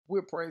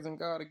We're praising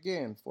God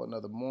again for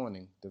another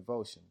morning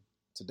devotion.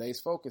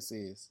 Today's focus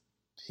is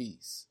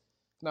peace.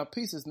 Now,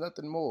 peace is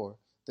nothing more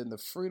than the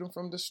freedom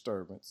from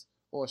disturbance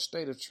or a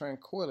state of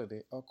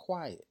tranquility or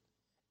quiet.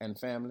 And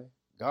family,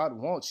 God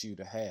wants you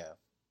to have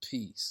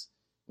peace.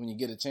 When you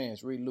get a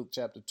chance, read Luke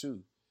chapter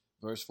 2,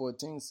 verse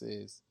 14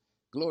 says,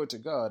 "Glory to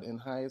God in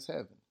highest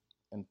heaven,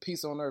 and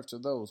peace on earth to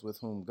those with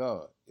whom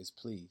God is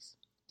pleased."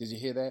 Did you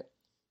hear that?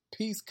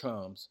 Peace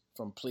comes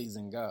from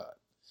pleasing God.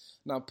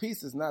 Now,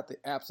 peace is not the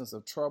absence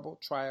of trouble,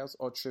 trials,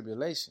 or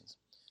tribulations,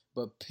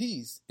 but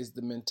peace is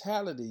the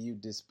mentality you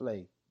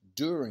display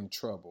during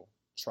trouble,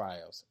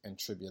 trials, and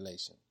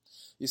tribulation.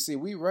 You see,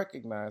 we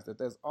recognize that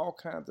there's all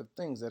kinds of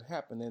things that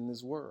happen in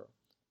this world,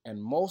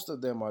 and most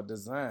of them are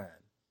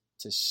designed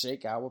to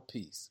shake our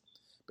peace.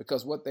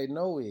 Because what they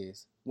know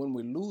is when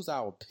we lose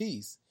our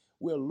peace,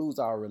 we'll lose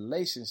our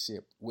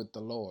relationship with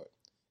the Lord.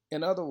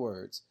 In other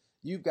words,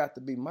 you've got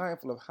to be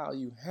mindful of how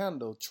you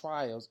handle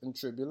trials and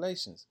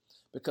tribulations,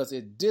 because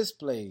it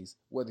displays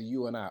whether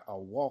you and I are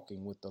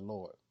walking with the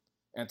Lord.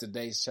 And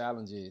today's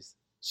challenge is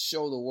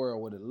show the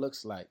world what it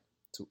looks like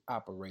to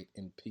operate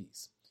in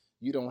peace.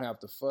 You don't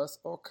have to fuss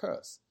or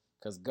cuss,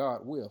 because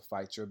God will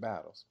fight your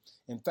battles.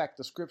 In fact,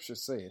 the scripture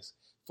says,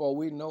 "For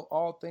we know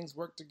all things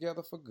work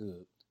together for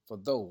good for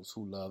those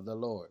who love the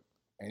Lord."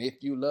 And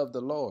if you love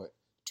the Lord,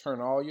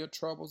 turn all your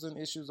troubles and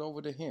issues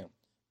over to Him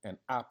and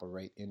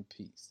operate in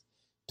peace.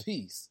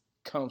 Peace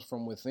comes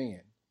from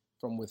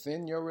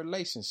within your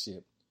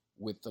relationship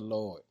with the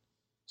Lord.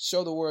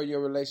 Show the world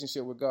your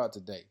relationship with God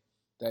today.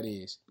 That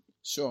is,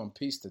 show Him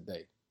peace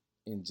today.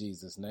 In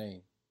Jesus'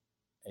 name,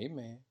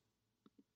 amen.